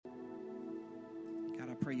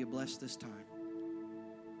pray you bless this time.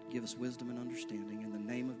 Give us wisdom and understanding in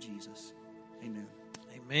the name of Jesus. Amen.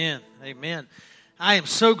 Amen. Amen. I am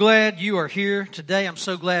so glad you are here today. I'm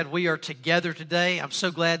so glad we are together today. I'm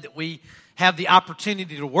so glad that we have the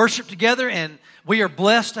opportunity to worship together, and we are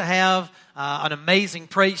blessed to have an amazing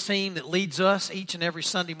praise team that leads us each and every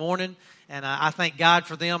Sunday morning, and I thank God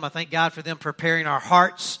for them. I thank God for them preparing our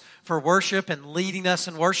hearts for worship and leading us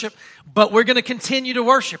in worship. But we're going to continue to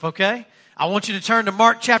worship, okay? I want you to turn to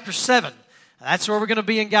Mark chapter 7. That's where we're going to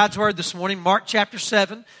be in God's Word this morning, Mark chapter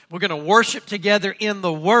 7. We're going to worship together in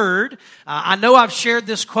the Word. I know I've shared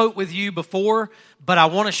this quote with you before, but I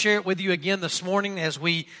want to share it with you again this morning as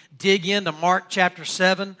we dig into Mark chapter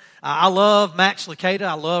 7. I love Max Lucado.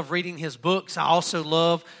 I love reading his books. I also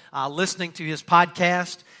love listening to his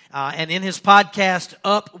podcast. And in his podcast,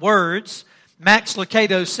 Up Words, Max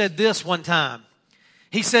Lucado said this one time.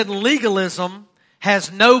 He said, legalism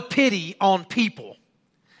has no pity on people.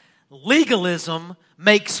 Legalism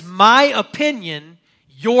makes my opinion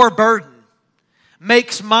your burden,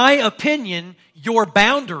 makes my opinion your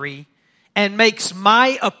boundary, and makes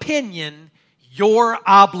my opinion your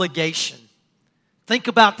obligation. Think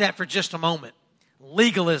about that for just a moment.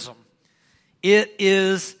 Legalism. It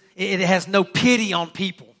has no pity on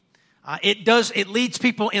people. It leads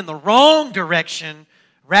people in the wrong direction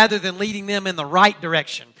rather than leading them in the right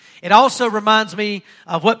direction. It also reminds me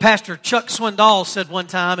of what Pastor Chuck Swindoll said one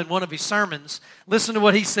time in one of his sermons. Listen to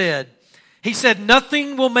what he said. He said,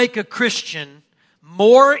 nothing will make a Christian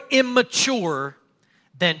more immature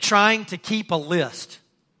than trying to keep a list.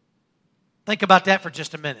 Think about that for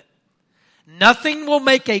just a minute. Nothing will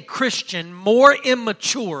make a Christian more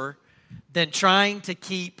immature than trying to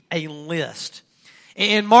keep a list.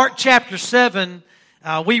 In Mark chapter 7,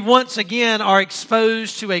 we once again are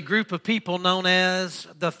exposed to a group of people known as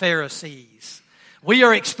the Pharisees. We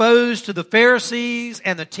are exposed to the Pharisees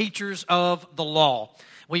and the teachers of the law.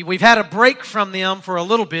 We've had a break from them for a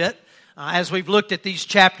little bit as we've looked at these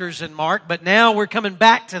chapters in Mark, but now we're coming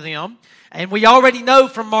back to them. And we already know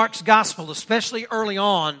from Mark's gospel, especially early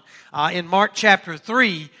on in Mark chapter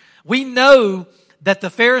 3, we know that the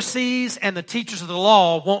Pharisees and the teachers of the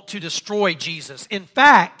law want to destroy Jesus. In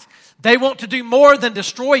fact, they want to do more than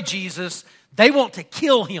destroy Jesus. They want to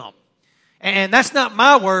kill him. And that's not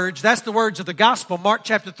my words. That's the words of the gospel. Mark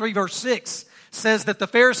chapter 3 verse 6 says that the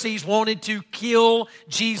Pharisees wanted to kill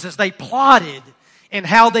Jesus. They plotted in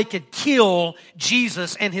how they could kill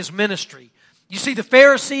Jesus and his ministry. You see, the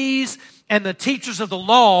Pharisees and the teachers of the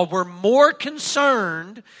law were more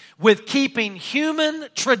concerned with keeping human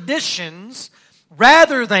traditions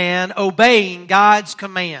rather than obeying God's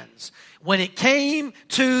commands. When it came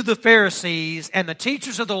to the Pharisees and the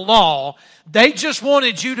teachers of the law, they just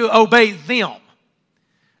wanted you to obey them.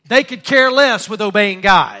 They could care less with obeying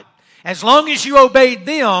God. As long as you obeyed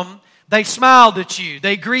them, they smiled at you,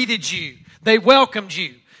 they greeted you, they welcomed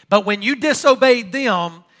you. But when you disobeyed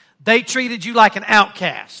them, they treated you like an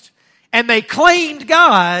outcast. And they claimed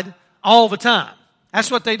God all the time.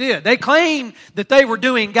 That's what they did. They claimed that they were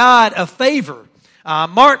doing God a favor.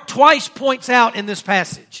 Mark twice points out in this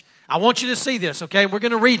passage. I want you to see this, okay? We're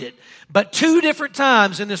going to read it. But 2 different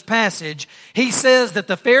times in this passage, he says that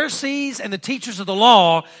the Pharisees and the teachers of the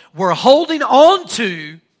law were holding on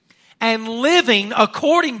to and living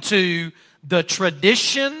according to the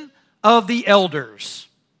tradition of the elders.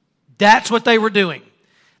 That's what they were doing.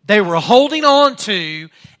 They were holding on to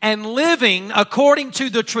and living according to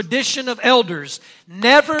the tradition of elders.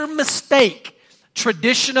 Never mistake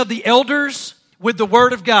tradition of the elders with the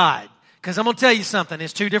Word of God. Because I'm going to tell you something.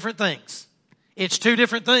 It's 2 different things. It's 2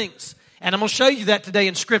 different things. And I'm going to show you that today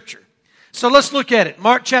in Scripture. So let's look at it.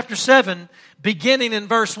 Mark chapter 7, beginning in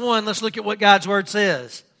verse 1, let's look at what God's Word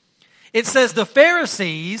says. It says, the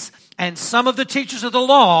Pharisees and some of the teachers of the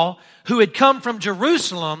law who had come from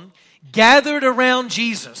Jerusalem gathered around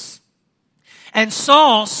Jesus and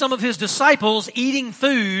saw some of his disciples eating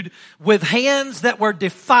food with hands that were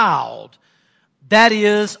defiled, that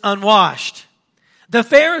is, unwashed. The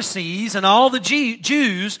Pharisees and all the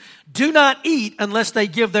Jews do not eat unless they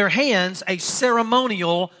give their hands a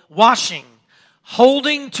ceremonial washing,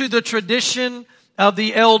 holding to the tradition of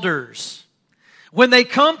the elders. When they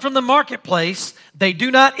come from the marketplace, they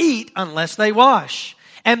do not eat unless they wash.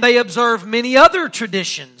 And they observe many other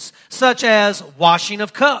traditions, such as washing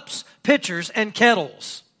of cups, pitchers, and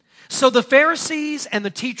kettles. So the Pharisees and the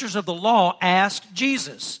teachers of the law asked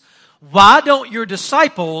Jesus, why don't your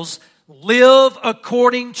disciples live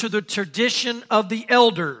according to the tradition of the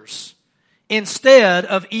elders instead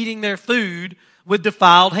of eating their food with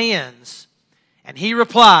defiled hands? And he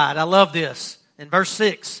replied, I love this, in verse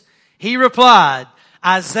 6, he replied,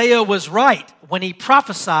 Isaiah was right when he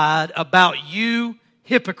prophesied about you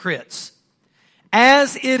hypocrites.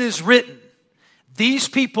 As it is written, these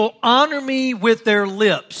people honor me with their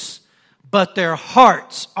lips, but their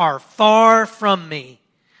hearts are far from me.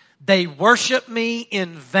 They worship me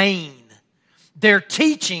in vain. Their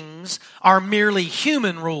teachings are merely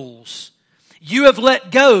human rules. You have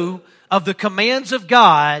let go of the commands of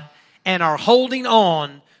God and are holding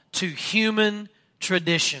on to human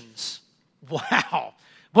traditions. Wow,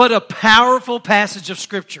 what a powerful passage of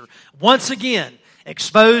Scripture. Once again,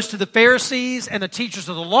 exposed to the Pharisees and the teachers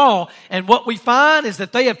of the law, and what we find is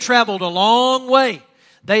that they have traveled a long way.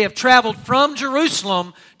 They have traveled from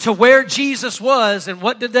Jerusalem to where Jesus was, and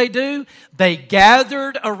what did they do? They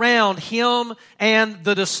gathered around Him and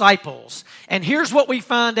the disciples. And here's what we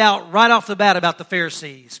find out right off the bat about the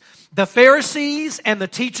Pharisees. The Pharisees and the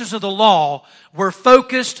teachers of the law were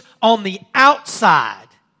focused on the outside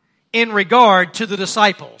in regard to the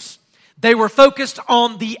disciples. They were focused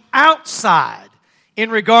on the outside in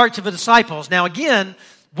regard to the disciples. Now again,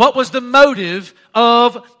 what was the motive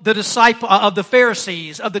of the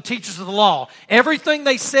Pharisees, of the teachers of the law? Everything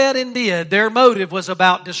they said and did, their motive was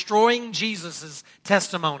about destroying Jesus'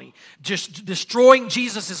 testimony, just destroying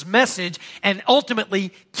Jesus' message, and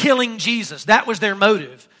ultimately killing Jesus. That was their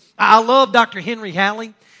motive. I love Dr. Henry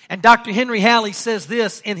Halley, and Dr. Henry Halley says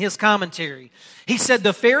this in his commentary. He said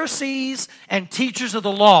the Pharisees and teachers of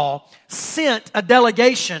the law sent a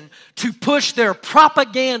delegation to push their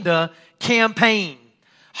propaganda campaign,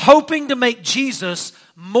 hoping to make Jesus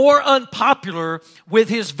more unpopular with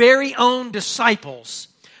His very own disciples.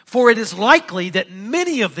 For it is likely that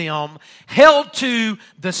many of them held to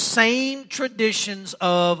the same traditions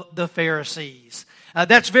of the Pharisees.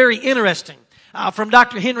 That's very interesting. From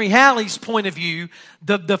Dr. Henry Halley's point of view,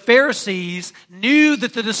 the Pharisees knew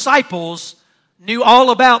that the disciples knew all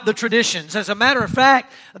about the traditions. As a matter of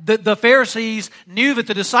fact, the Pharisees knew that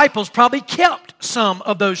the disciples probably kept some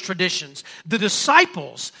of those traditions. The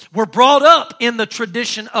disciples were brought up in the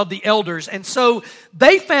tradition of the elders, and so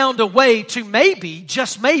they found a way to maybe,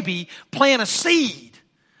 just maybe, plant a seed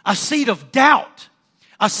of doubt,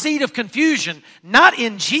 a seed of confusion, not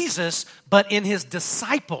in Jesus, but in His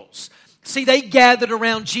disciples. See, they gathered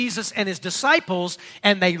around Jesus and His disciples,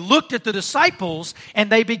 and they looked at the disciples,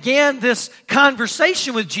 and they began this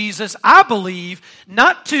conversation with Jesus, I believe,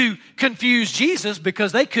 not to confuse Jesus,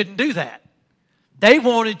 because they couldn't do that. They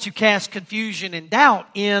wanted to cast confusion and doubt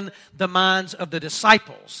in the minds of the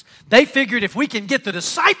disciples. They figured if we can get the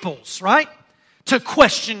disciples, right, to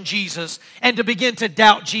question Jesus and to begin to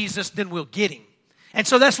doubt Jesus, then we'll get Him. And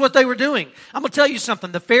so that's what they were doing. I'm going to tell you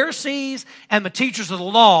something. The Pharisees and the teachers of the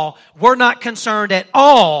law were not concerned at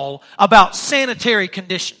all about sanitary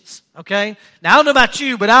conditions. Okay? Now, I don't know about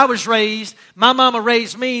you, but my mama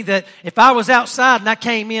raised me that if I was outside and I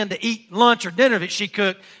came in to eat lunch or dinner that she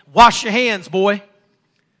cooked, wash your hands, boy.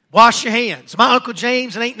 Wash your hands. My Uncle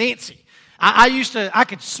James and Aunt Nancy, I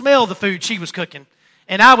could smell the food she was cooking.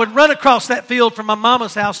 And I would run across that field from my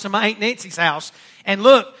mama's house to my Aunt Nancy's house. And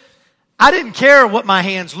look, I didn't care what my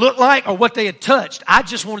hands looked like or what they had touched. I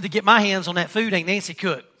just wanted to get my hands on that food Aunt Nancy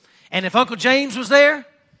cooked. And if Uncle James was there,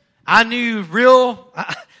 I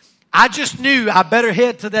just knew I better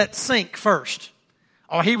head to that sink first,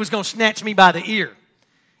 or he was going to snatch me by the ear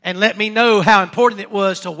and let me know how important it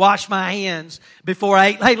was to wash my hands before I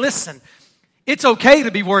ate. Hey, listen, it's okay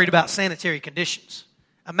to be worried about sanitary conditions.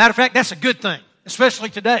 As a matter of fact, that's a good thing, especially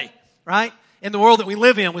today, right? In the world that we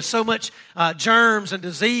live in with so much germs and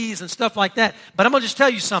disease and stuff like that. But I'm going to just tell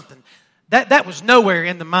you something. That was nowhere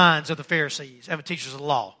in the minds of the Pharisees and the teachers of the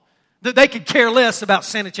law. They could care less about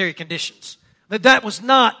sanitary conditions. That was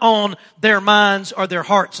not on their minds or their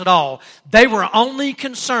hearts at all. They were only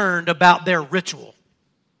concerned about their ritual.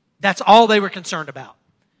 That's all they were concerned about.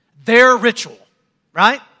 Their ritual,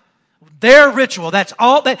 right? Their ritual, that's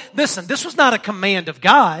all. Listen, this was not a command of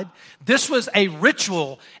God. This was a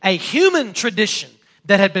ritual, a human tradition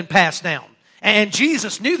that had been passed down. And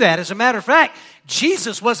Jesus knew that. As a matter of fact,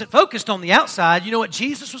 Jesus wasn't focused on the outside. You know what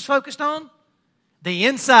Jesus was focused on? The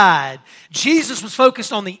inside. Jesus was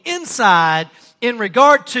focused on the inside in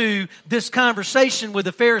regard to this conversation with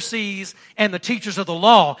the Pharisees and the teachers of the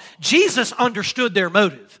law. Jesus understood their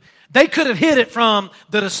motive. They could have hid it from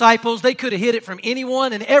the disciples. They could have hid it from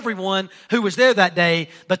anyone and everyone who was there that day,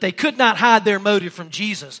 but they could not hide their motive from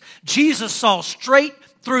Jesus. Jesus saw straight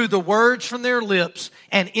through the words from their lips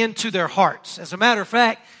and into their hearts. As a matter of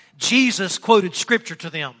fact, Jesus quoted Scripture to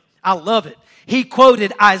them. I love it. He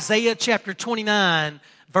quoted Isaiah chapter 29,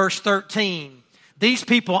 verse 13. These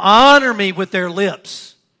people honor me with their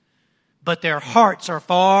lips, but their hearts are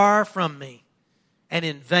far from me, and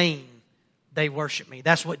in vain they worship me.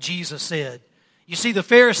 That's what Jesus said. You see, the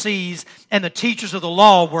Pharisees and the teachers of the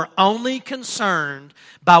law were only concerned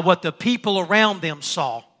by what the people around them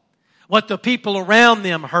saw, what the people around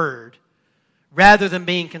them heard, rather than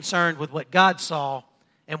being concerned with what God saw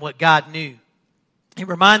and what God knew. It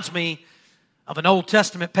reminds me of an Old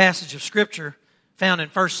Testament passage of Scripture found in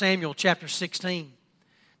 1 Samuel chapter 16.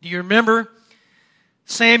 Do you remember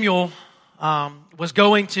Samuel was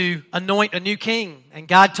going to anoint a new king, and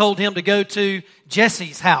God told him to go to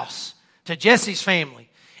Jesse's house, to Jesse's family.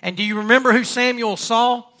 And do you remember who Samuel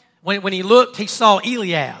saw? When he looked, he saw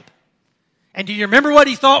Eliab. And do you remember what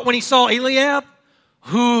he thought when he saw Eliab?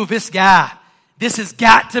 Who, this guy, this has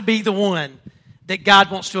got to be the one that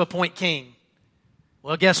God wants to appoint king.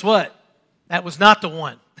 Well, guess what? That was not the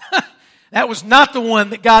one. That was not the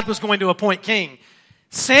one that God was going to appoint king.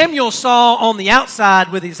 Samuel saw on the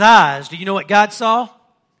outside with his eyes. Do you know what God saw?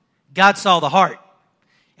 God saw the heart.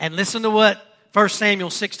 And listen to what 1 Samuel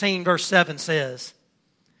 16 verse 7 says.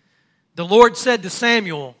 The Lord said to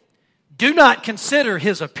Samuel, "Do not consider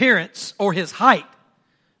his appearance or his height,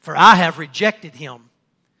 for I have rejected him.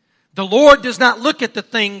 The Lord does not look at the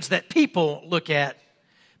things that people look at.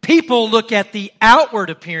 People look at the outward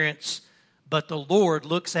appearance, but the Lord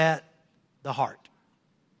looks at the heart."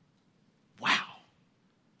 Wow.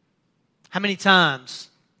 How many times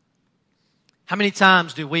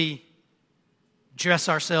do we dress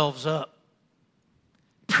ourselves up,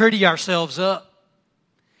 pretty ourselves up,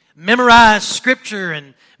 memorize Scripture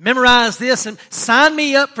and memorize this and sign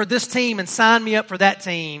me up for this team and sign me up for that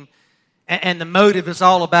team, and the motive is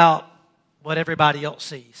all about what everybody else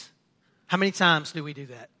sees? How many times do we do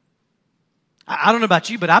that? I don't know about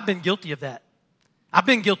you, but I've been guilty of that. I've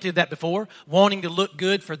been guilty of that before, wanting to look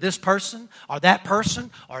good for this person or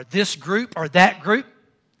this group or that group,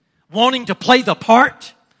 wanting to play the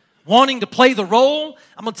part, wanting to play the role.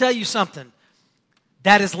 I'm going to tell you something.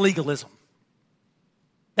 That is legalism.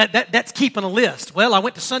 That's keeping a list. Well, I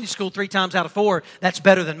went to Sunday school 3 times out of 4. That's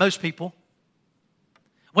better than most people.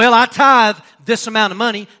 Well, I tithe this amount of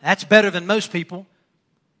money. That's better than most people.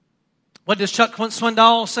 What does Chuck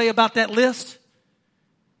Swindoll say about that list?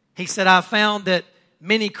 He said, "I've found that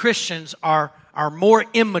many Christians are more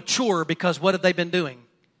immature because what have they been doing?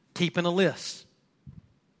 Keeping a list."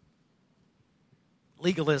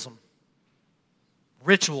 Legalism,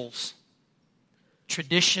 rituals,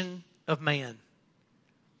 tradition of man.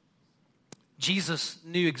 Jesus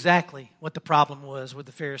knew exactly what the problem was with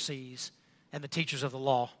the Pharisees and the teachers of the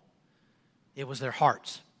law. It was their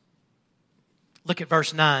hearts. Look at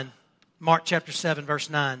verse 9. Mark chapter 7, verse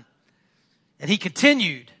 9. And he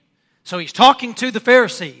continued. So he's talking to the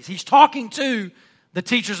Pharisees. He's talking to the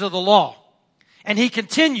teachers of the law. And he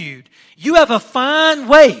continued, "You have a fine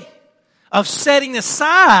way of setting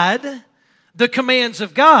aside the commands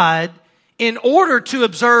of God in order to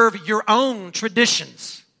observe your own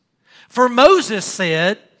traditions. For Moses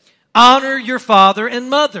said, 'Honor your father and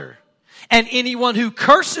mother,' and anyone who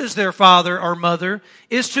curses their father or mother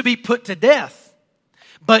is to be put to death.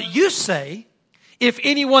 But you say, if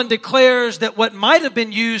anyone declares that what might have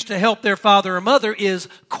been used to help their father or mother is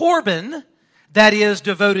korban, that is,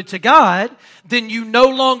 devoted to God, then you no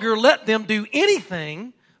longer let them do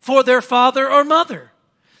anything for their father or mother.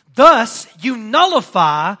 Thus, you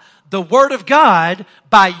nullify the word of God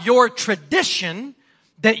by your tradition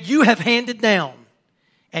that you have handed down.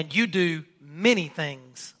 And you do many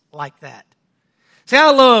things like that." See,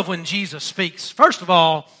 I love when Jesus speaks. First of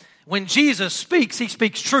all, when Jesus speaks, he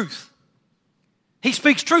speaks truth. He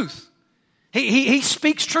speaks truth. He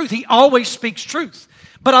speaks truth. He always speaks truth.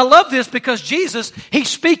 But I love this because Jesus, he's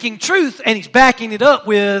speaking truth and he's backing it up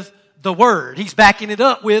with the Word. He's backing it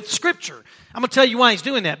up with Scripture. I'm going to tell you why he's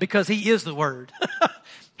doing that, because he is the Word.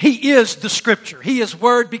 He is the Scripture. He is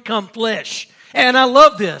Word become flesh. And I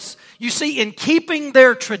love this. You see, in keeping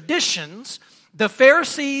their traditions, the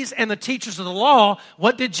Pharisees and the teachers of the law,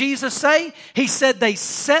 what did Jesus say? He said they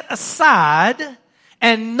set aside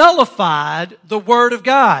and nullified the Word of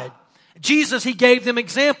God. Jesus, he gave them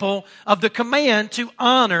example of the command to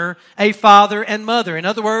honor a father and mother. In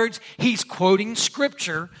other words, he's quoting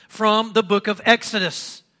Scripture from the book of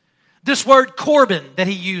Exodus. This word korban that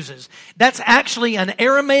he uses, that's actually an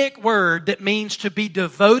Aramaic word that means to be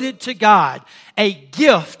devoted to God, a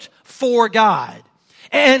gift for God.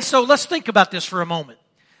 And so let's think about this for a moment.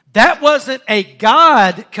 That wasn't a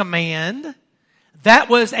God command. That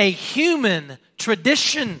was a human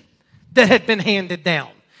tradition that had been handed down.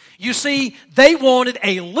 You see, they wanted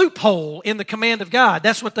a loophole in the command of God.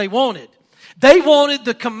 That's what they wanted. They wanted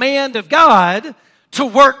the command of God to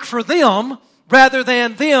work for them rather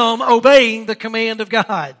than them obeying the command of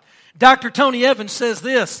God. Dr. Tony Evans says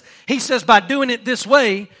this. He says by doing it this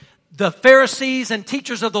way, the Pharisees and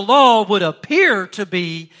teachers of the law would appear to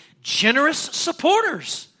be generous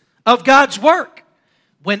supporters of God's work,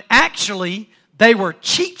 when actually they were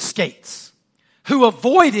cheapskates who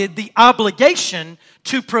avoided the obligation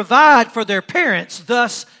to provide for their parents,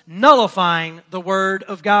 thus nullifying the Word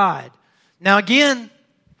of God. Now again,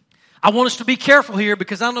 I want us to be careful here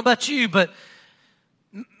because I don't know about you, but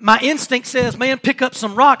my instinct says, man, pick up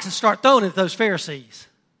some rocks and start throwing it at those Pharisees.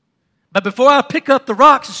 But before I pick up the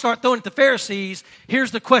rocks and start throwing it at the Pharisees,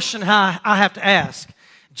 here's the question I have to ask.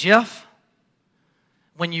 Jeff,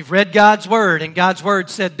 when you've read God's Word and God's Word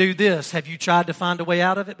said do this, have you tried to find a way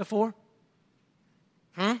out of it before?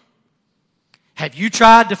 Have you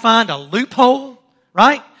tried to find a loophole,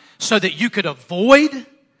 right? So that you could avoid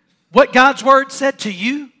what God's Word said to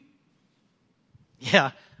you? Yeah,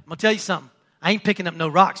 I'm going to tell you something. I ain't picking up no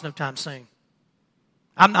rocks no time soon.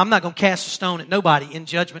 I'm not going to cast a stone at nobody in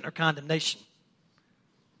judgment or condemnation.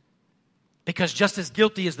 Because just as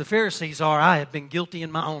guilty as the Pharisees are, I have been guilty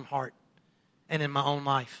in my own heart and in my own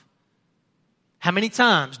life. How many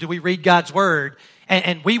times do we read God's Word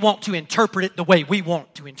and we want to interpret it the way we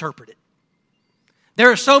want to interpret it?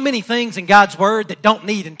 There are so many things in God's Word that don't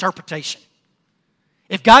need interpretation.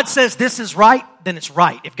 If God says this is right, then it's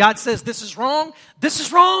right. If God says this is wrong, this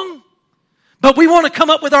is wrong. But we want to come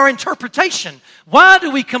up with our interpretation. Why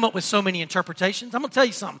do we come up with so many interpretations? I'm going to tell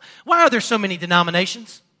you something. Why are there so many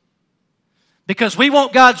denominations? Because we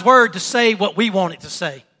want God's Word to say what we want it to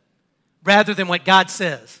say, rather than what God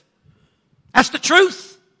says. That's the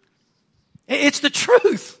truth. It's the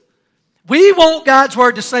truth. We want God's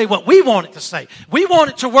Word to say what we want it to say. We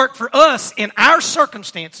want it to work for us in our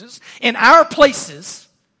circumstances, in our places,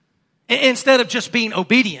 instead of just being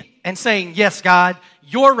obedient and saying, yes, God,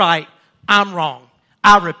 you're right, I'm wrong.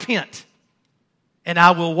 I repent, and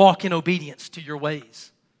I will walk in obedience to your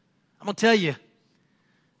ways. I'm going to tell you,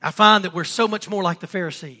 I find that we're so much more like the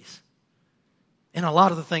Pharisees in a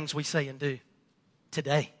lot of the things we say and do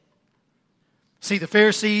today. See, the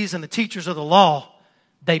Pharisees and the teachers of the law,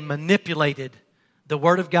 they manipulated the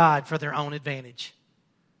Word of God for their own advantage.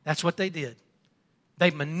 That's what they did. They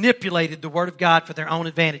manipulated the Word of God for their own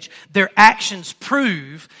advantage. Their actions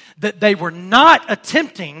prove that they were not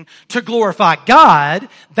attempting to glorify God.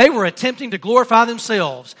 They were attempting to glorify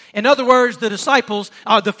themselves. In other words, the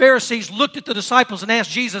Pharisees looked at the disciples and asked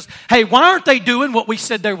Jesus, hey, why aren't they doing what we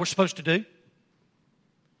said they were supposed to do?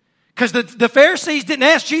 Because the Pharisees didn't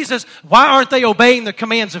ask Jesus, why aren't they obeying the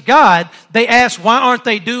commands of God? They asked, why aren't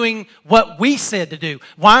they doing what we said to do?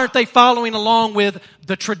 Why aren't they following along with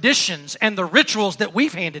the traditions and the rituals that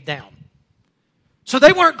we've handed down? So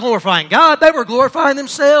they weren't glorifying God, they were glorifying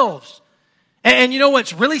themselves. And you know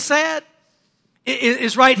what's really sad?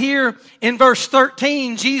 Is right here in verse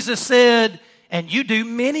 13, Jesus said, and you do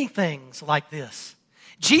many things like this.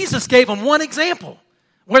 Jesus gave them one example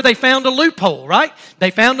where they found a loophole, right?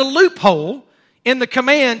 They found a loophole in the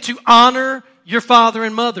command to honor your father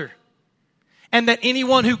and mother. And that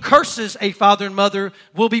anyone who curses a father and mother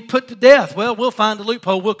will be put to death. Well, we'll find a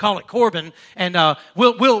loophole. We'll call it Corban. And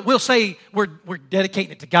we'll say we're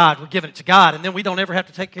dedicating it to God. We're giving it to God. And then we don't ever have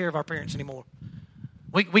to take care of our parents anymore.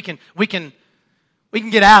 We can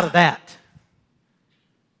get out of that.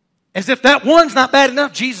 As if that one's not bad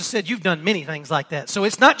enough, Jesus said, you've done many things like that. So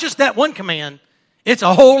it's not just that one command. It's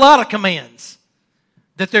a whole lot of commands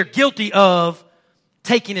that they're guilty of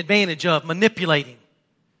taking advantage of, manipulating.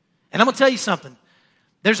 And I'm going to tell you something.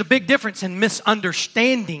 There's a big difference in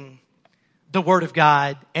misunderstanding the Word of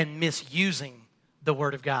God and misusing the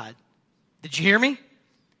Word of God. Did you hear me?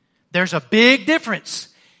 There's a big difference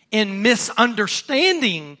in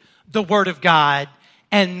misunderstanding the Word of God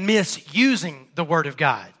and misusing the Word of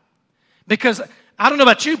God. Because I don't know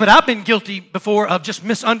about you, but I've been guilty before of just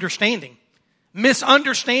misunderstanding.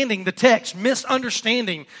 Misunderstanding the text,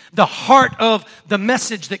 misunderstanding the heart of the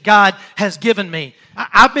message that God has given me.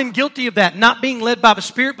 I've been guilty of that, not being led by the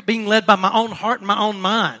Spirit, but being led by my own heart and my own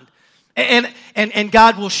mind. And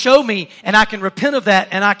God will show me, and I can repent of that,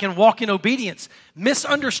 and I can walk in obedience.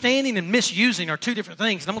 Misunderstanding and misusing are two different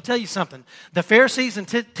things. And I'm going to tell you something. The Pharisees and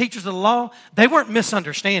teachers of the law, they weren't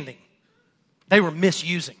misunderstanding. They were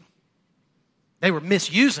misusing. They were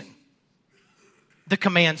misusing the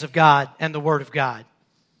commands of God and the Word of God.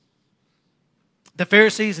 The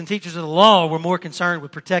Pharisees and teachers of the law were more concerned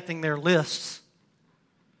with protecting their lists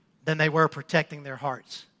than they were protecting their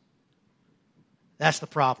hearts. That's the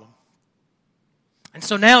problem. And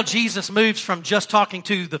so now Jesus moves from just talking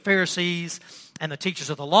to the Pharisees and the teachers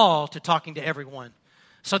of the law to talking to everyone.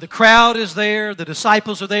 So the crowd is there, the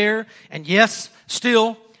disciples are there, and yes,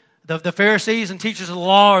 still, The Pharisees and teachers of the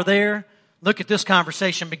law are there. Look at this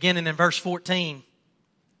conversation beginning in verse 14.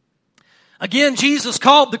 Again, Jesus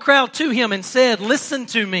called the crowd to him and said, "Listen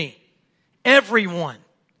to me, everyone,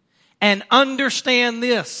 and understand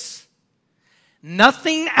this.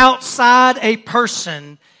 Nothing outside a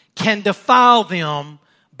person can defile them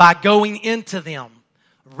by going into them.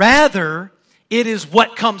 Rather, it is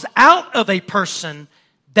what comes out of a person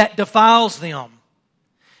that defiles them."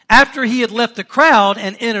 After he had left the crowd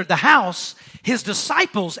and entered the house, his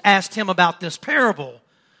disciples asked him about this parable.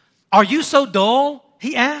 "Are you so dull?"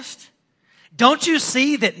 he asked. "Don't you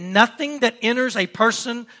see that nothing that enters a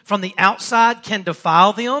person from the outside can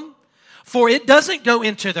defile them? For it doesn't go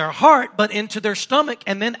into their heart, but into their stomach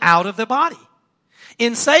and then out of the body."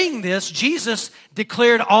 In saying this, Jesus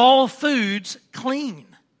declared all foods clean.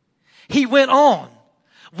 He went on,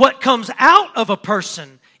 "What comes out of a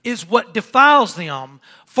person is what defiles them,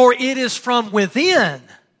 for it is from within,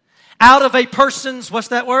 out of a person's," what's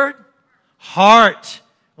that word? Heart.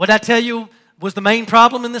 What did I tell you was the main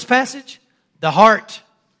problem in this passage? The heart.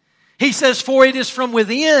 He says, "For it is from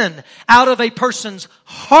within, out of a person's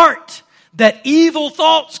heart, that evil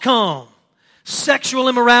thoughts come. Sexual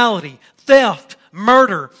immorality, theft,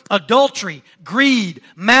 murder, adultery, greed,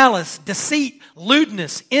 malice, deceit,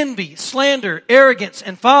 lewdness, envy, slander, arrogance,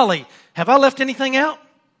 and folly." Have I left anything out?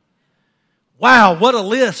 Wow, what a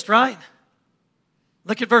list, right?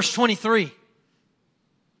 Look at verse 23.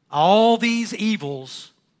 All these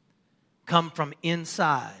evils come from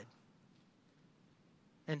inside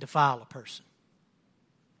and defile a person.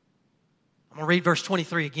 I'm going to read verse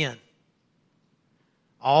 23 again.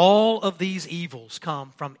 All of these evils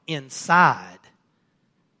come from inside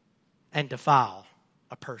and defile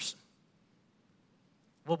a person.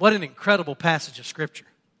 Well, what an incredible passage of Scripture.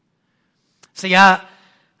 See,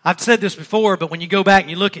 I've said this before, but when you go back and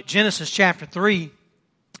you look at Genesis chapter 3,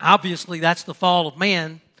 obviously that's the fall of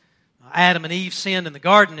man. Adam and Eve sinned in the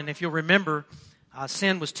garden, and if you'll remember,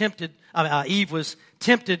 Eve was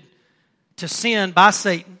tempted to sin by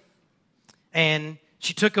Satan, and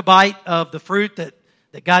she took a bite of the fruit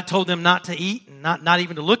that God told them not to eat and not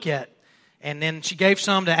even to look at. And then she gave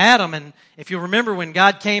some to Adam, and if you'll remember when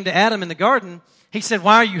God came to Adam in the garden, he said,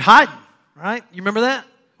 "Why are you hiding?" Right? You remember that?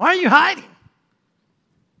 "Why are you hiding?"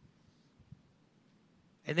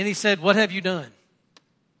 And then he said, "What have you done?"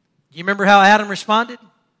 You remember how Adam responded?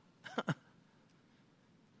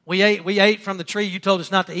 We ate from the tree you told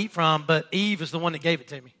us not to eat from, but Eve is the one that gave it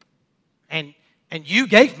to me. And you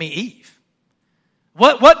gave me Eve.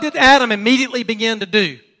 What did Adam immediately begin to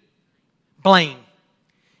do? Blame.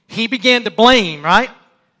 He began to blame, right?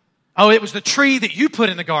 Oh, it was the tree that you put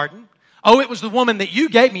in the garden. Oh, it was the woman that you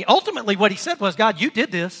gave me. Ultimately, what he said was, "God, you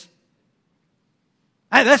did this."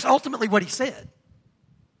 Hey, that's ultimately what he said.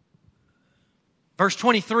 Verse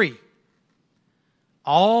 23.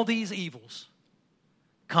 All these evils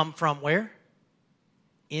come from where?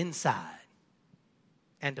 Inside,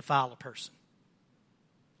 and defile a person.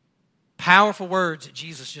 Powerful words that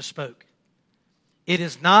Jesus just spoke. It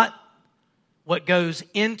is not what goes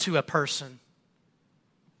into a person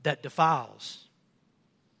that defiles.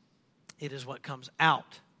 It is what comes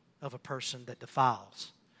out of a person that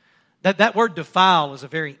defiles. That word defile is a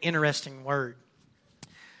very interesting word.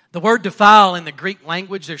 The word defile in the Greek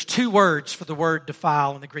language, there's two words for the word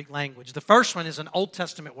defile in the Greek language. The first one is an Old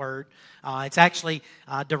Testament word. It's actually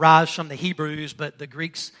derives from the Hebrews, but the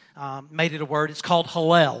Greeks made it a word. It's called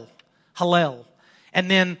hallel. Hallel.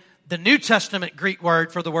 And then the New Testament Greek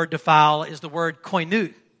word for the word defile is the word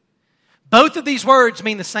koinou. Both of these words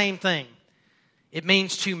mean the same thing. It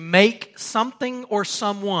means to make something or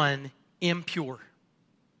someone impure.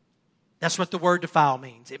 That's what the word defile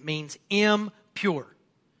means. It means impure.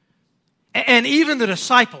 And even the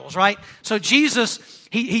disciples, right? So Jesus,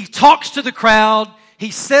 he talks to the crowd.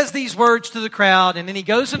 He says these words to the crowd, and then he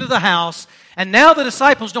goes into the house. And now the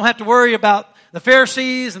disciples don't have to worry about the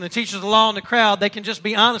Pharisees and the teachers of the law in the crowd. They can just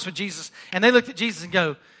be honest with Jesus. And they look at Jesus and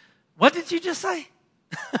go, "What did you just say?"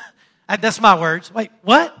 That's my words. Wait,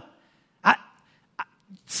 what?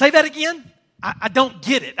 Say that again? I don't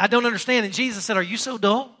get it. I don't understand. And Jesus said, "Are you so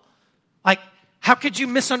dull? Like, how could you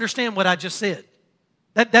misunderstand what I just said?"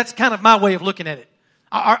 That's kind of my way of looking at it.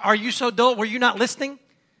 Are you so dull? Were you not listening?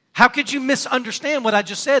 How could you misunderstand what I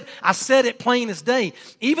just said? I said it plain as day.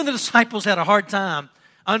 Even the disciples had a hard time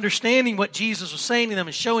understanding what Jesus was saying to them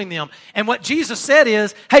and showing them. And what Jesus said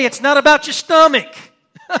is, hey, it's not about your stomach.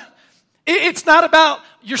 It's not about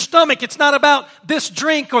your stomach. It's not about this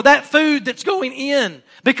drink or that food that's going in,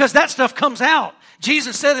 because that stuff comes out.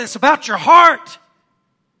 Jesus said it's about your heart.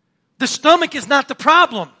 The stomach is not the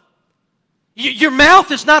problem. Your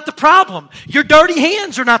mouth is not the problem. Your dirty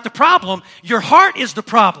hands are not the problem. Your heart is the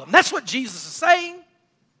problem. That's what Jesus is saying.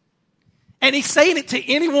 And he's saying it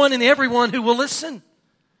to anyone and everyone who will listen.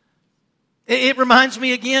 It reminds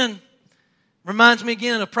me again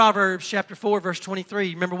of Proverbs chapter 4, verse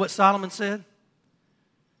 23. Remember what Solomon said?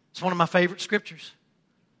 It's one of my favorite scriptures.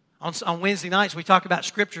 On Wednesday nights, we talk about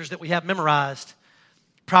scriptures that we have memorized.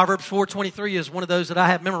 Proverbs 4:23 is one of those that I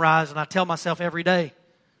have memorized, and I tell myself every day,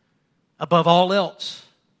 above all else,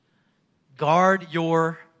 guard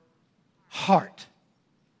your heart,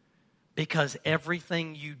 because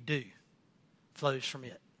everything you do flows from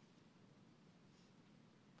it.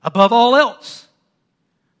 Above all else,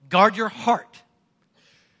 guard your heart,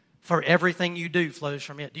 for everything you do flows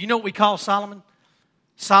from it. Do you know what we call Solomon?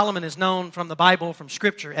 Solomon is known from the Bible, from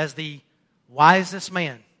Scripture, as the wisest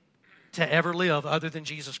man to ever live other than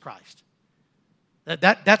Jesus Christ.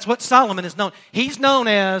 That's what Solomon is known. He's known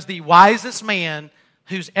as the wisest man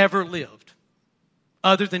who's ever lived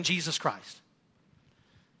other than Jesus Christ.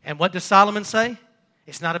 And what does Solomon say?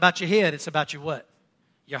 It's not about your head, it's about your what?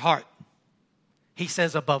 Your heart. He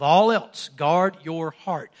says, above all else, guard your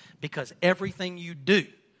heart, because everything you do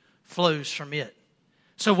flows from it.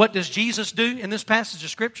 So what does Jesus do in this passage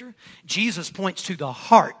of Scripture? Jesus points to the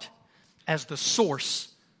heart as the source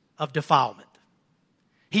of defilement.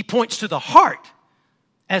 He points to the heart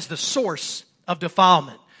as the source of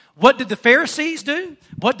defilement. What did the Pharisees do?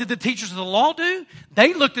 What did the teachers of the law do?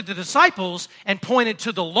 They looked at the disciples and pointed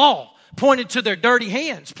to the law, pointed to their dirty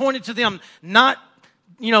hands, pointed to them not,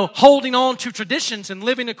 holding on to traditions and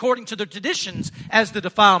living according to their traditions as the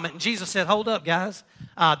defilement. And Jesus said, hold up, guys.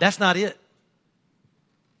 That's not it.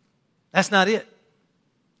 That's not it.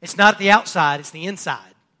 It's not the outside, it's the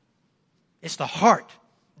inside. It's the heart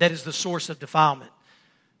that is the source of defilement.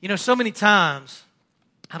 So many times,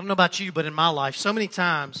 I don't know about you, but in my life, so many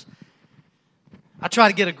times, I try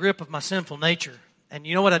to get a grip of my sinful nature. And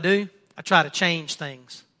you know what I do? I try to change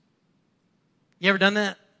things. You ever done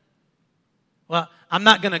that? Well, I'm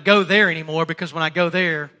not going to go there anymore, because when I go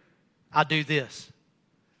there, I do this.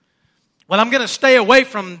 Well, I'm going to stay away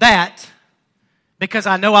from that because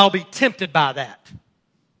I know I'll be tempted by that.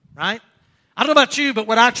 Right? I don't know about you, but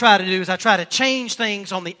what I try to do is I try to change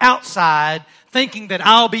things on the outside, thinking that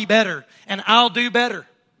I'll be better and I'll do better.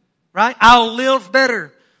 Right? I'll live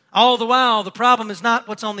better. All the while, the problem is not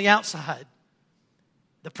what's on the outside.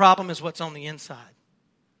 The problem is what's on the inside.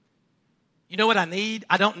 You know what I need?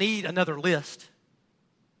 I don't need another list.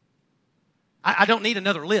 I don't need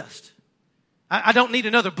another list. I don't need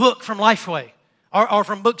another book from Lifeway or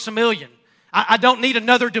from Books A Million. I don't need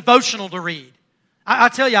another devotional to read. I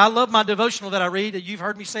tell you, I love my devotional that I read. You've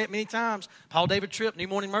heard me say it many times. Paul David Tripp, New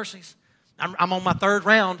Morning Mercies. I'm on my third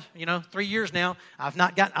round, 3 years now.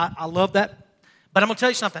 I love that. But I'm going to tell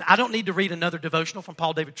you something. I don't need to read another devotional from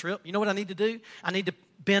Paul David Tripp. You know what I need to do? I need to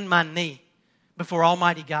bend my knee before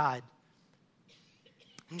Almighty God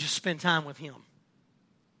and just spend time with Him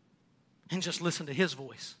and just listen to His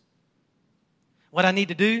voice. What I need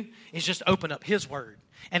to do is just open up His Word.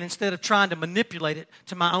 And instead of trying to manipulate it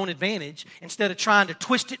to my own advantage, instead of trying to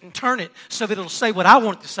twist it and turn it so that it'll say what I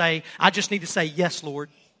want it to say, I just need to say, yes, Lord,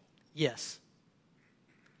 yes.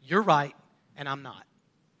 You're right, and I'm not.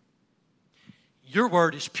 Your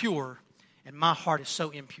word is pure, and my heart is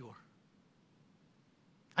so impure.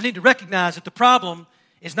 I need to recognize that the problem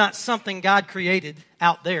is not something God created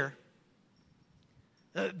out there.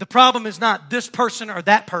 The problem is not this person or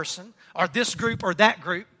this group or that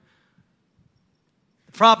group.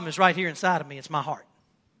 The problem is right here inside of me. It's my heart.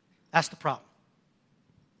 That's the problem.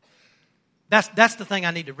 That's the thing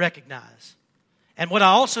I need to recognize. And what I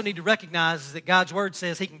also need to recognize is that God's Word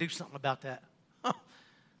says He can do something about that.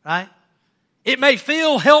 Right? It may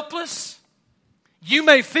feel helpless. You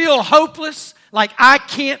may feel hopeless, like I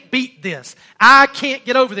can't beat this. I can't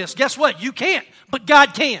get over this. Guess what? You can't, but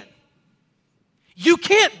God can. You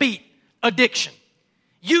can't beat addiction.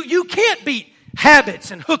 You can't beat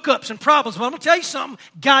habits and hookups and problems. But I'm going to tell you something.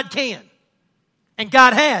 God can. And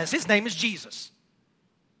God has. His name is Jesus.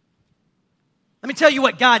 Let me tell you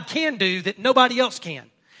what God can do that nobody else can.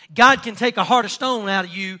 God can take a heart of stone out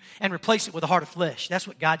of you and replace it with a heart of flesh. That's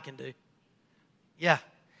what God can do. Yeah.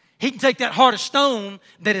 He can take that heart of stone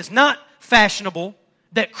that is not fashionable,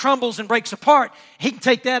 that crumbles and breaks apart. He can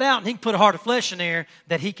take that out and He can put a heart of flesh in there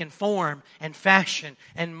that He can form and fashion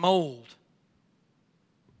and mold.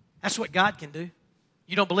 That's what God can do.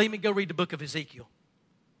 You don't believe me? Go read the book of Ezekiel.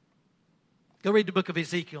 Go read the book of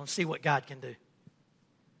Ezekiel and see what God can do.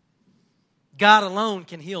 God alone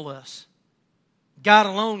can heal us. God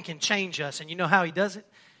alone can change us. And you know how He does it?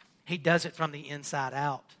 He does it from the inside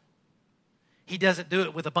out. He doesn't do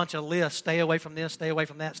it with a bunch of lists. Stay away from this, stay away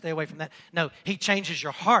from that, stay away from that. No, He changes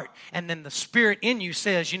your heart. And then the Spirit in you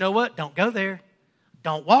says, you know what? Don't go there.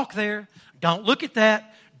 Don't walk there. Don't look at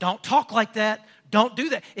that. Don't talk like that. Don't do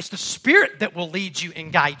that. It's the Spirit that will lead you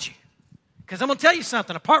and guide you. Because I'm going to tell you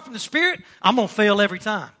something. Apart from the Spirit, I'm going to fail every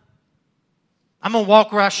time. I'm going to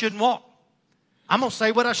walk where I shouldn't walk. I'm going to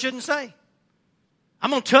say what I shouldn't say.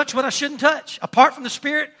 I'm going to touch what I shouldn't touch. Apart from the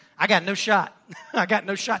Spirit, I got no shot. I got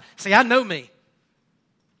no shot. See, I know me.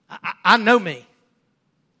 I know me.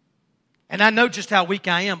 And I know just how weak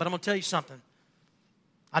I am, but I'm going to tell you something.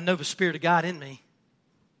 I know the Spirit of God in me.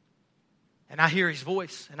 And I hear His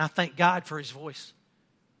voice, and I thank God for His voice.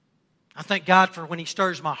 I thank God for when He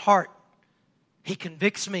stirs my heart. He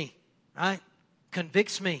convicts me, right?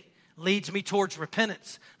 Convicts me. Leads me towards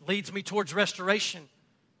repentance. Leads me towards restoration.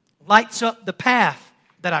 Lights up the path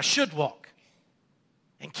that I should walk.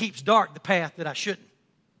 And keeps dark the path that I shouldn't.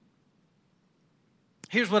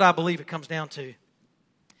 Here's what I believe it comes down to.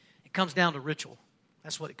 It comes down to ritual.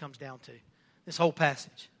 That's what it comes down to. This whole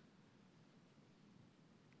passage.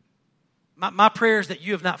 My prayer is that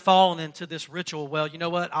you have not fallen into this ritual. Well, you know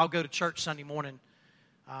what? I'll go to church Sunday morning.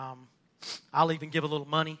 I'll even give a little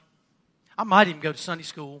money. I might even go to Sunday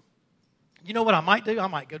school. You know what I might do? I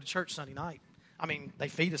might go to church Sunday night. I mean, they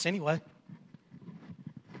feed us anyway.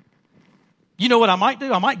 You know what I might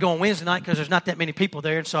do? I might go on Wednesday night because there's not that many people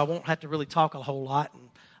there, and so I won't have to really talk a whole lot, and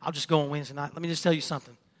I'll just go on Wednesday night. Let me just tell you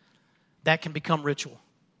something. That can become ritual.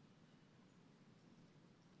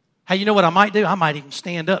 Hey, you know what I might do? I might even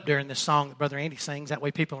stand up during this song that Brother Andy sings. That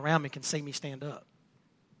way people around me can see me stand up.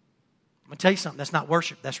 I'm going to tell you something. That's not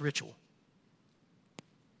worship. That's ritual.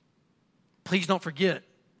 Please don't forget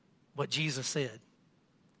what Jesus said.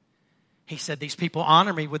 He said, these people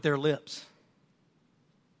honor me with their lips.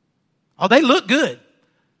 Oh, they look good.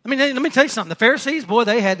 Let me tell you something. The Pharisees, boy,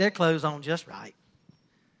 they had their clothes on just right.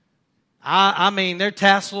 I mean, their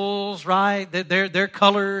tassels, right? Their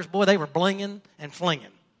colors, boy, they were blinging and flinging.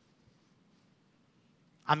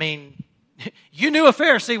 I mean, you knew a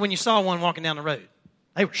Pharisee when you saw one walking down the road.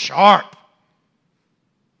 They were sharp.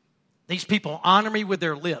 These people honor me with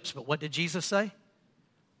their lips, but what did Jesus say?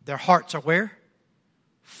 Their hearts are where?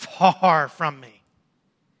 Far from me.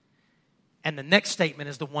 And the next statement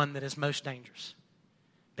is the one that is most dangerous.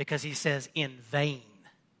 Because He says, in vain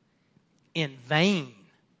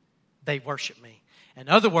they worship me. In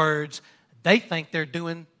other words, they think they're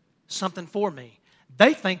doing something for me.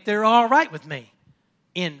 They think they're all right with me.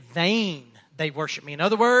 In vain they worship me. In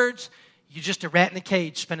other words, you're just a rat in a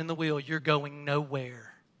cage spinning the wheel. You're going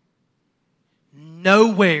nowhere.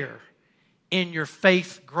 Nowhere in your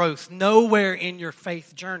faith growth. Nowhere in your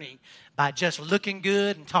faith journey by just looking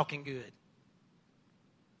good and talking good.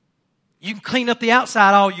 You can clean up the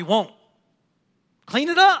outside all you want. Clean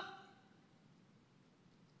it up.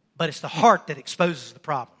 But it's the heart that exposes the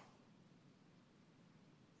problem.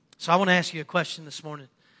 So I want to ask you a question this morning.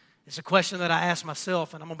 It's a question that I asked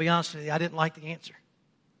myself, and I'm going to be honest with you, I didn't like the answer.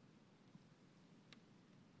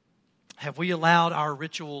 Have we allowed our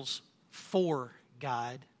rituals for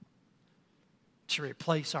God to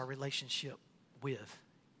replace our relationship with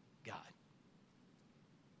God?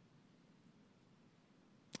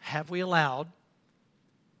 Have we allowed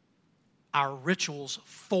our rituals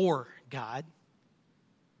for God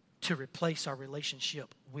to replace our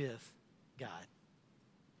relationship with God?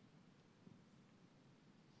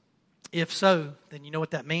 If so, then you know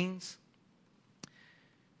what that means?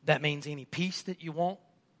 That means any peace that you want,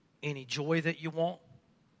 any joy that you want,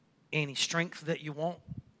 any strength that you want,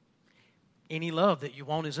 any love that you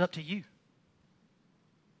want is up to you.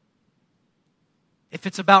 If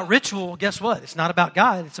it's about ritual, guess what? It's not about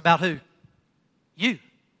God. It's about who? You.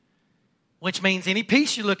 Which means any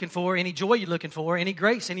peace you're looking for, any joy you're looking for, any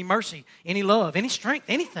grace, any mercy, any love, any strength,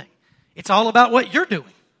 anything. It's all about what you're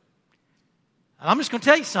doing. And I'm just going to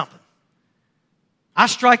tell you something. I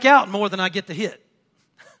strike out more than I get to hit.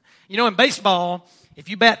 You know, in baseball, if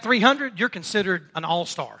you bat 300, you're considered an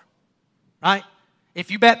all-star. Right? If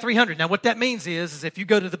you bat 300. Now, what that means is if you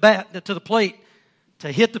go to the plate to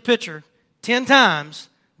hit the pitcher 10 times,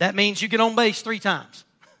 that means you get on base 3 times.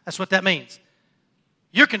 That's what that means.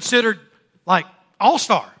 You're considered like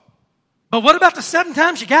all-star. But what about the 7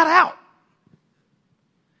 times you got out?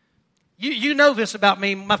 You know this about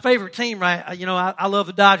me. My favorite team, right? You know, I love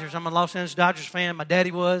the Dodgers. I'm a Los Angeles Dodgers fan. My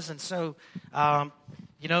daddy was. And so,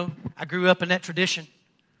 you know, I grew up in that tradition.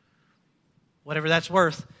 Whatever that's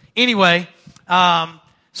worth. Anyway, so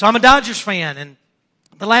I'm a Dodgers fan. And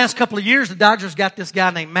the last couple of years, the Dodgers got this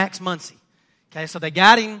guy named Max Muncy. Okay, so they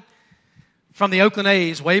got him from the Oakland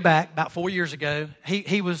A's way back about 4 years ago.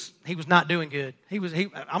 He was not doing good. I'm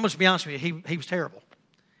going to be honest with you. He was terrible.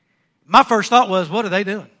 My first thought was, what are they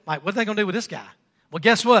doing? Like, what are they going to do with this guy? Well,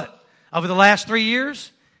 guess what? Over the last 3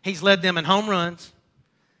 years, he's led them in home runs.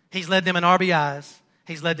 He's led them in RBIs.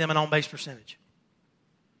 He's led them in on-base percentage.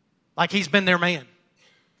 Like he's been their man.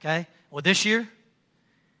 Okay? Well, this year,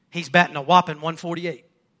 he's batting a whopping 148.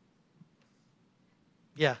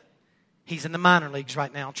 Yeah. He's in the minor leagues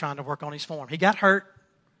right now trying to work on his form. He got hurt.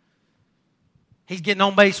 He's getting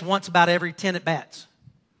on base once about every 10 at-bats.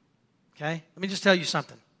 Okay? Let me just tell you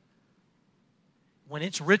something. When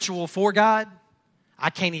it's ritual for God, I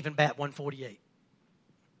can't even bat 148.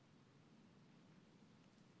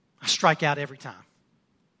 I strike out every time.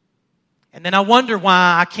 And then I wonder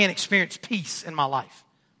why I can't experience peace in my life.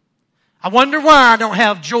 I wonder why I don't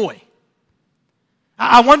have joy.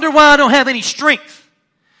 I wonder why I don't have any strength.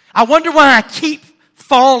 I wonder why I keep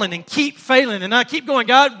falling and keep failing and I keep going,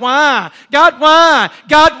 God, why? God, why?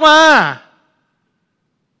 God, why?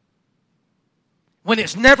 When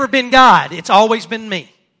it's never been God, it's always been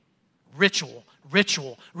me. Ritual,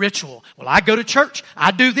 ritual, ritual. Well, I go to church.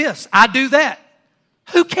 I do this. I do that.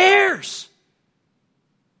 Who cares?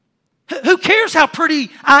 Who cares how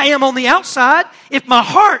pretty I am on the outside if my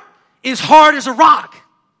heart is hard as a rock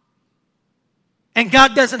and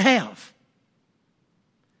God doesn't have?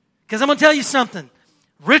 Because I'm going to tell you something.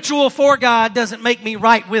 Ritual for God doesn't make me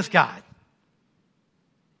right with God.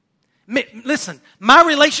 Listen, my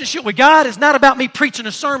relationship with God is not about me preaching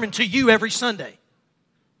a sermon to you every Sunday.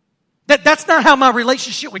 That's not how my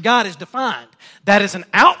relationship with God is defined. That is an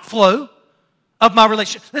outflow of my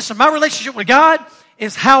relationship. Listen, my relationship with God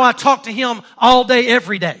is how I talk to Him all day,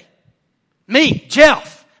 every day. Me,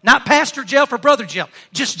 Jeff. Not Pastor Jeff or Brother Jeff.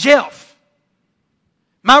 Just Jeff.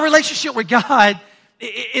 My relationship with God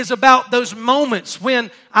is about those moments when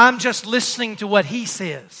I'm just listening to what He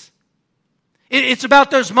says. It's about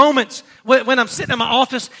those moments when I'm sitting in my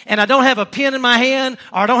office and I don't have a pen in my hand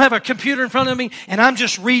or I don't have a computer in front of me and I'm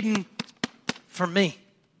just reading for me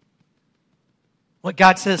what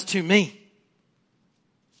God says to me.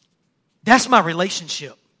 That's my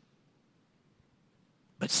relationship.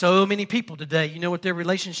 But so many people today, you know what their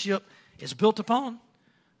relationship is built upon?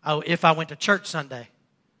 Oh, if I went to church Sunday,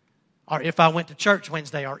 or if I went to church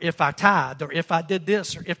Wednesday, or if I tithed, or if I did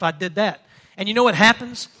this, or if I did that. And you know what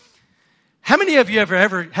happens? How many of you have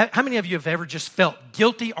ever just felt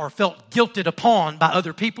guilty or felt guilted upon by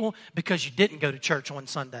other people because you didn't go to church on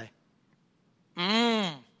Sunday?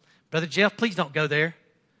 Brother Jeff, please don't go there.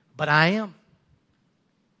 But I am.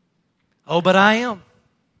 Oh, but I am.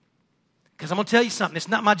 Because I'm going to tell you something. It's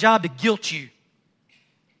not my job to guilt you.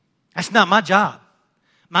 That's not my job.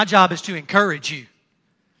 My job is to encourage you.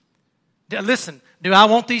 Listen, do I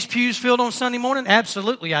want these pews filled on Sunday morning?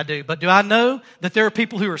 Absolutely I do. But do I know that there are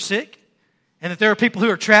people who are sick? And that there are people who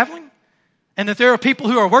are traveling? And that there are people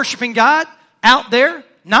who are worshiping God out there,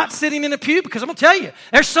 not sitting in a pew? Because I'm going to tell you,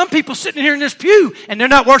 there's some people sitting here in this pew and they're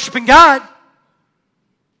not worshiping God.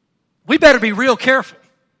 We better be real careful.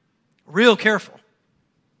 Real careful.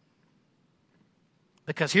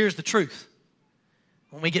 Because here's the truth.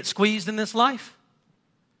 When we get squeezed in this life,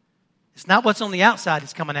 it's not what's on the outside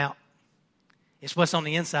that's coming out. It's what's on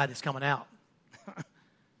the inside that's coming out.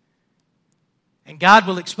 And God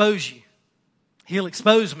will expose you. He'll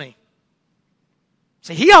expose me.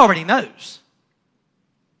 See, He already knows.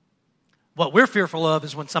 What we're fearful of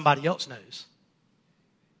is when somebody else knows.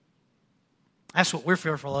 That's what we're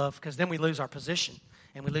fearful of, because then we lose our position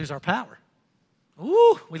and we lose our power.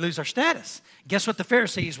 Ooh, we lose our status. Guess what the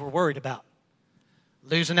Pharisees were worried about?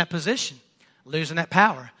 Losing that position, losing that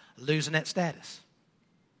power, losing that status.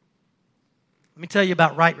 Let me tell you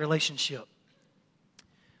about right relationship.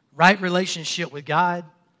 Right relationship with God,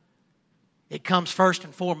 it comes first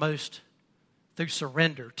and foremost through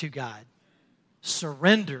surrender to God.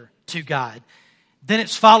 Surrender to God. Then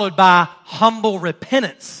it's followed by humble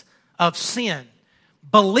repentance of sin,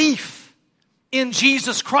 belief in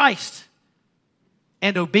Jesus Christ,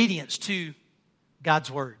 and obedience to God's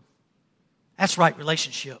Word. That's right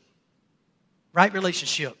relationship. Right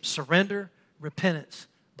relationship. Surrender, repentance,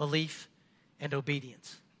 belief, and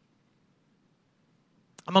obedience.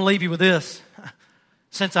 I'm going to leave you with this.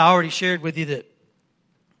 Since I already shared with you that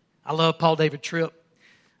I love Paul David Tripp.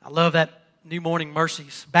 I love that New Morning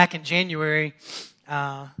Mercies. Back in January,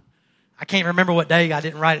 I can't remember what day, I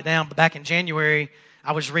didn't write it down, but back in January,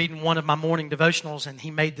 I was reading one of my morning devotionals and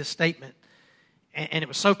he made this statement. And it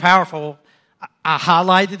was so powerful, I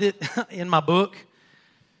highlighted it in my book.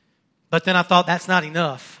 But then I thought that's not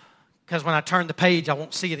enough, because when I turn the page, I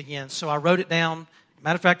won't see it again. So I wrote it down.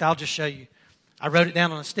 Matter of fact, I'll just show you. I wrote it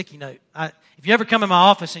down on a sticky note. If you ever come in my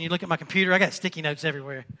office and you look at my computer, I got sticky notes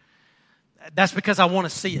everywhere. That's because I want to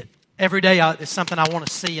see it. Every day it's something I want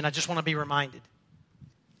to see, and I just want to be reminded.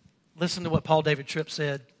 Listen to what Paul David Tripp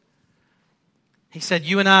said. He said,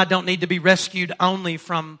 you and I don't need to be rescued only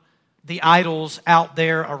from the idols out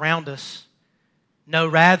there around us. No,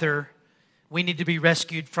 rather, we need to be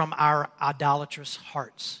rescued from our idolatrous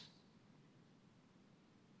hearts.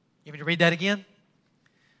 You want me to read that again?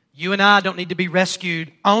 You and I don't need to be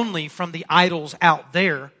rescued only from the idols out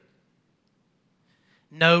there.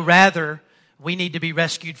 No, rather, we need to be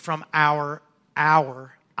rescued from our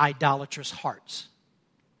idolatrous hearts.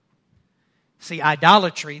 See,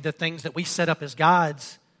 idolatry, the things that we set up as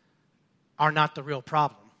gods, are not the real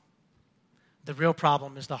problem. The real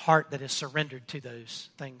problem is the heart that is surrendered to those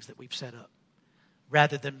things that we've set up,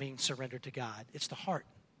 rather than being surrendered to God. It's the heart.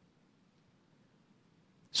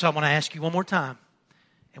 So I want to ask you one more time,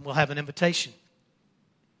 and we'll have an invitation.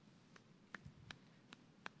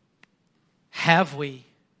 Have we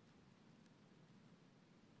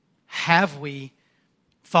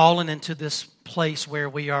fallen into this place where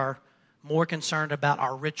we are more concerned about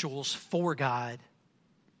our rituals for God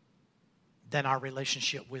than our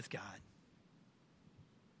relationship with God?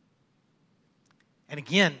 And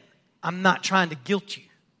again, I'm not trying to guilt you.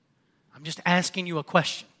 I'm just asking you a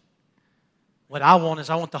question. What I want is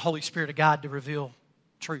I want the Holy Spirit of God to reveal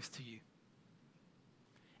truth to you.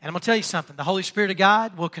 And I'm going to tell you something. The Holy Spirit of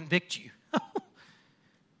God will convict you.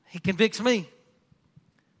 He convicts me.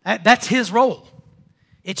 That's His role.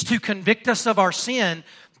 It's to convict us of our sin,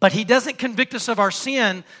 but He doesn't convict us of our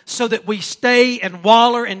sin so that we stay and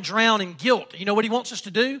waller and drown in guilt. You know what He wants us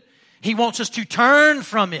to do? He wants us to turn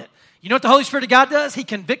from it. You know what the Holy Spirit of God does? He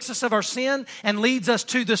convicts us of our sin and leads us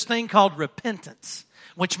to this thing called repentance,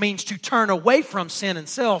 which means to turn away from sin and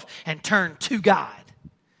self and turn to God.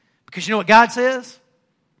 Because you know what God says?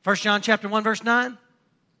 1 John chapter 1, verse 9.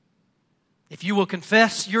 If you will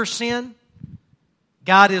confess your sin,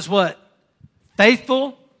 God is what?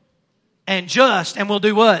 Faithful and just, and will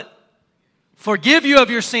do what? Forgive you of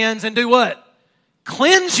your sins and do what?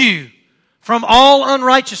 Cleanse you from all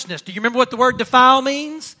unrighteousness. Do you remember what the word defile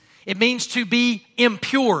means? It means to be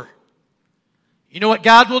impure. You know what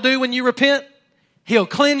God will do when you repent? He'll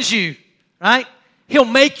cleanse you, right? He'll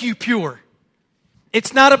make you pure.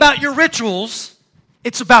 It's not about your rituals.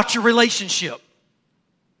 It's about your relationship.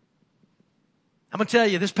 I'm going to tell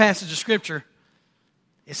you, this passage of Scripture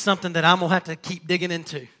is something that I'm going to have to keep digging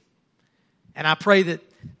into. And I pray that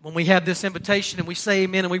when we have this invitation and we say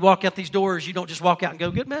amen and we walk out these doors, you don't just walk out and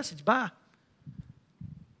go, good message, bye.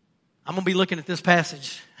 I'm going to be looking at this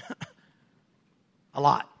passage a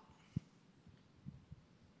lot.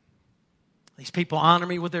 These people honor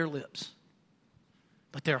me with their lips,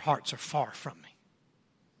 but their hearts are far from me.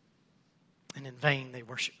 And in vain they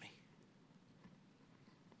worship me.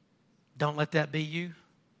 Don't let that be you.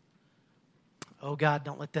 Oh God,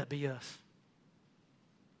 don't let that be us.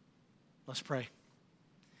 Let's pray.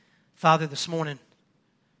 Father, this morning,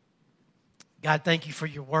 God, thank you for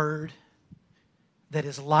your word that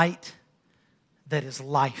is light, that is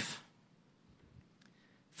life.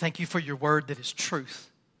 Thank you for your word that is truth.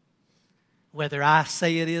 Whether I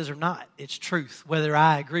say it is or not, it's truth. Whether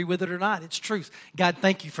I agree with it or not, it's truth. God,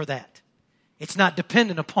 thank you for that. It's not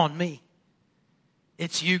dependent upon me.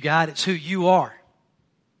 It's you, God. It's who you are.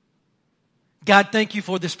 God, thank you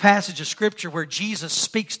for this passage of Scripture where Jesus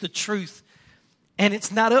speaks the truth and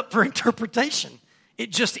it's not up for interpretation.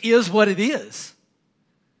 It just is what it is.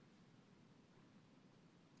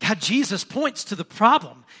 God, Jesus points to the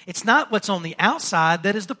problem. It's not what's on the outside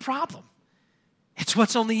that is the problem. It's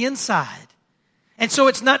what's on the inside. And so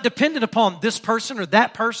it's not dependent upon this person or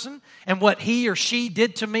that person and what he or she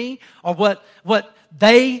did to me or what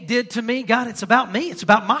they did to me. God, it's about me. It's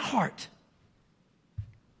about my heart.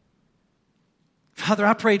 Father,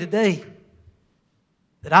 I pray today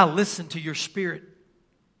that I listen to your Spirit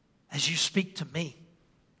as you speak to me.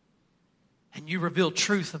 And you reveal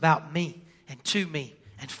truth about me and to me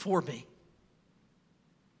and for me.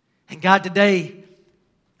 And God, today,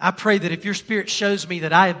 I pray that if your Spirit shows me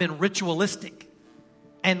that I have been ritualistic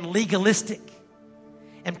and legalistic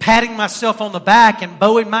and patting myself on the back and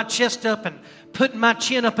bowing my chest up and putting my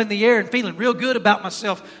chin up in the air and feeling real good about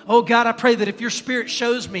myself, oh God, I pray that if your Spirit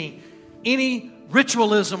shows me any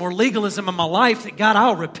ritualism or legalism in my life, that God,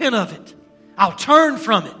 I'll repent of it. I'll turn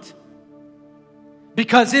from it.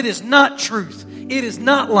 Because it is not truth. It is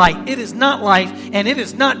not light. It is not life. And it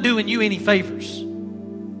is not doing you any favors.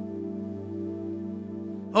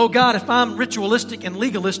 Oh God, if I'm ritualistic and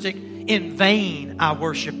legalistic, in vain I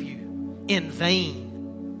worship you. In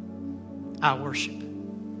vain I worship.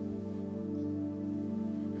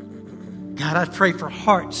 God, I pray for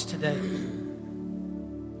hearts today.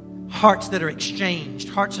 Hearts that are exchanged.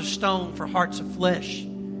 Hearts of stone for hearts of flesh.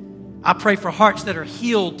 I pray for hearts that are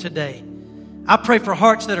healed today. I pray for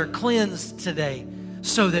hearts that are cleansed today,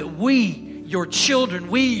 so that we, your children,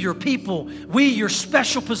 we, your people, we, your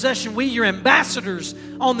special possession, we, your ambassadors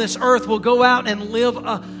on this earth, will go out and live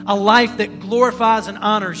a life that glorifies and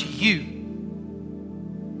honors you.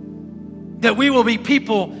 That we will be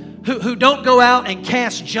people who don't go out and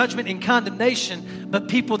cast judgment and condemnation, but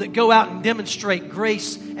people that go out and demonstrate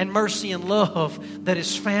grace and mercy and love that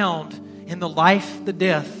is found in the life, the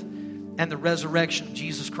death, and the resurrection of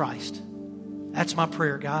Jesus Christ. That's my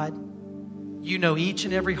prayer, God. You know each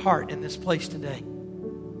and every heart in this place today.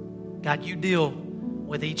 God, you deal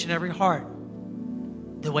with each and every heart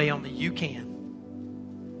the way only you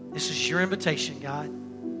can. This is your invitation, God.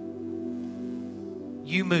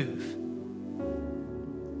 You move.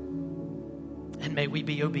 And may we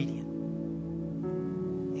be obedient.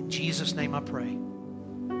 In Jesus' name I pray.